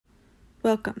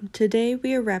Welcome. Today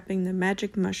we are wrapping the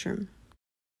magic mushroom.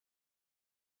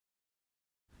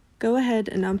 Go ahead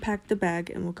and unpack the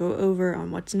bag and we'll go over on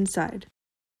what's inside.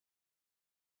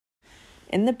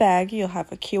 In the bag, you'll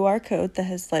have a QR code that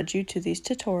has led you to these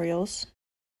tutorials,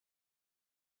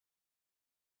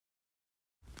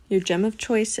 your gem of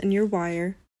choice and your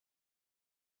wire,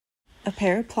 a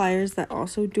pair of pliers that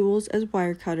also duels as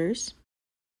wire cutters,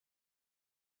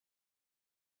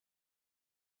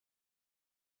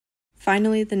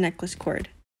 finally the necklace cord.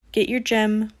 Get your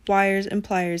gem, wires, and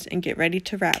pliers and get ready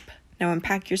to wrap. Now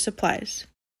unpack your supplies.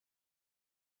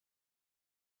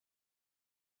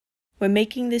 When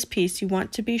making this piece, you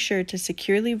want to be sure to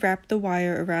securely wrap the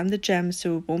wire around the gem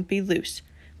so it won't be loose,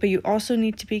 but you also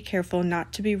need to be careful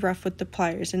not to be rough with the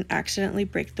pliers and accidentally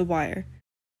break the wire.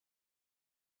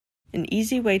 An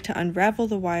easy way to unravel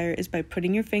the wire is by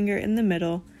putting your finger in the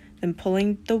middle, then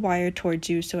pulling the wire towards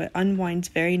you so it unwinds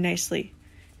very nicely.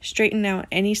 Straighten out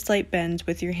any slight bends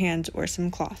with your hands or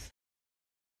some cloth.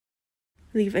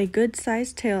 Leave a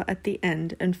good-sized tail at the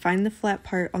end and find the flat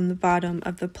part on the bottom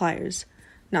of the pliers,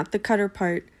 not the cutter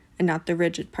part and not the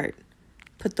rigid part.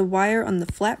 Put the wire on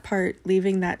the flat part,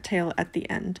 leaving that tail at the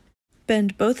end.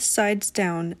 Bend both sides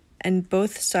down and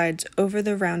both sides over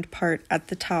the round part at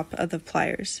the top of the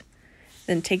pliers.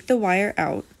 Then take the wire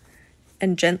out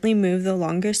and gently move the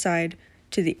longer side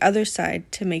to the other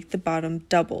side to make the bottom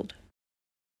doubled.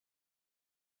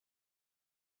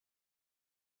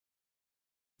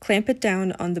 Clamp it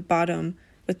down on the bottom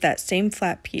with that same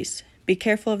flat piece. Be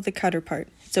careful of the cutter part.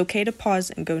 It's okay to pause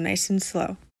and go nice and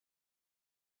slow.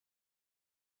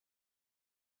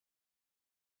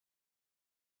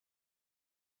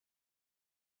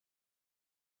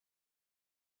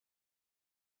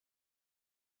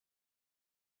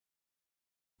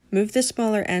 Move the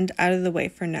smaller end out of the way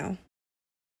for now.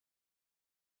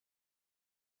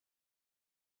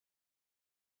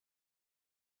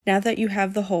 Now that you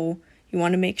have the hole, you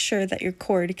want to make sure that your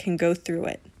cord can go through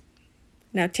it.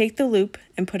 Now take the loop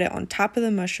and put it on top of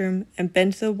the mushroom and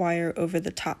bend the wire over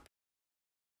the top.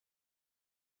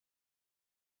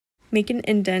 Make an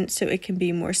indent so it can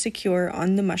be more secure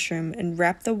on the mushroom and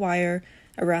wrap the wire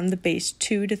around the base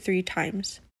 2 to 3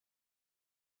 times.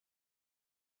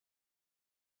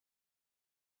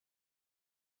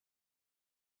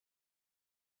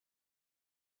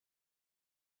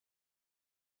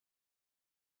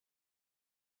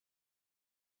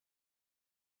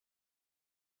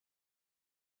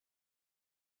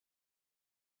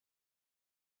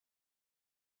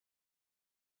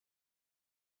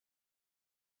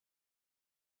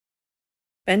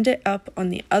 Bend it up on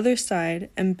the other side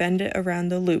and bend it around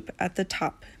the loop at the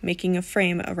top, making a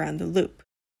frame around the loop.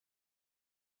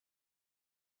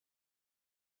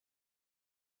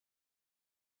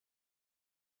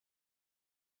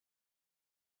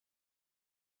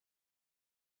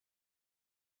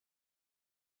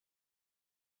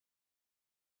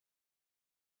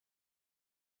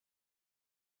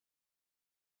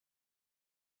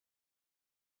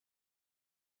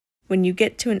 When you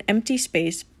get to an empty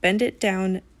space, bend it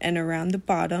down and around the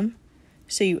bottom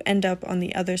so you end up on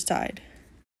the other side.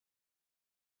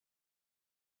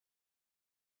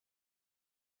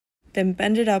 Then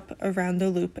bend it up around the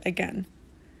loop again.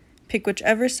 Pick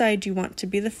whichever side you want to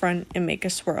be the front and make a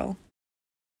swirl.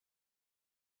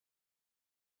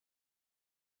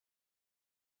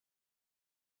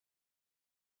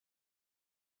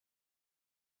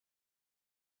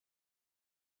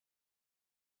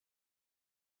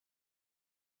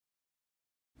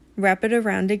 Wrap it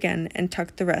around again and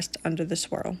tuck the rest under the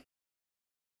swirl.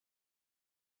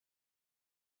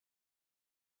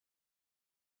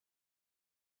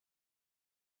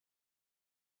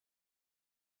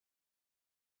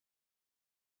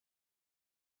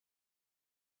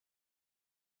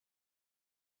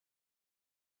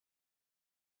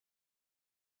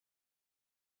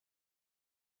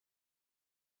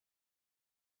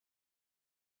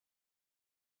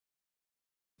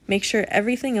 Make sure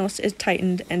everything else is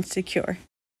tightened and secure.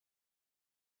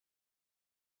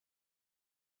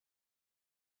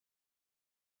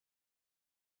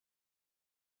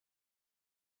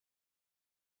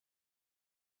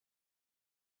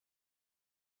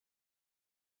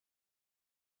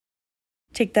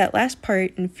 Take that last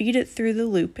part and feed it through the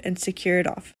loop and secure it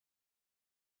off.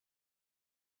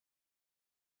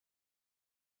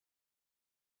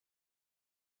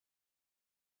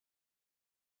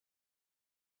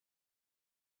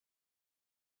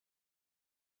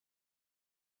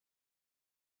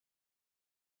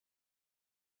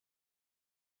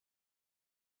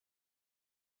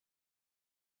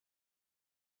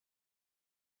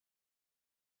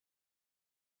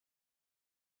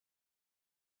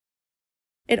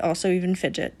 It also even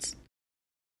fidgets.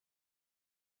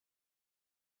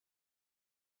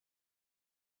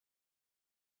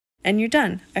 And you're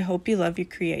done. I hope you love your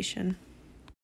creation.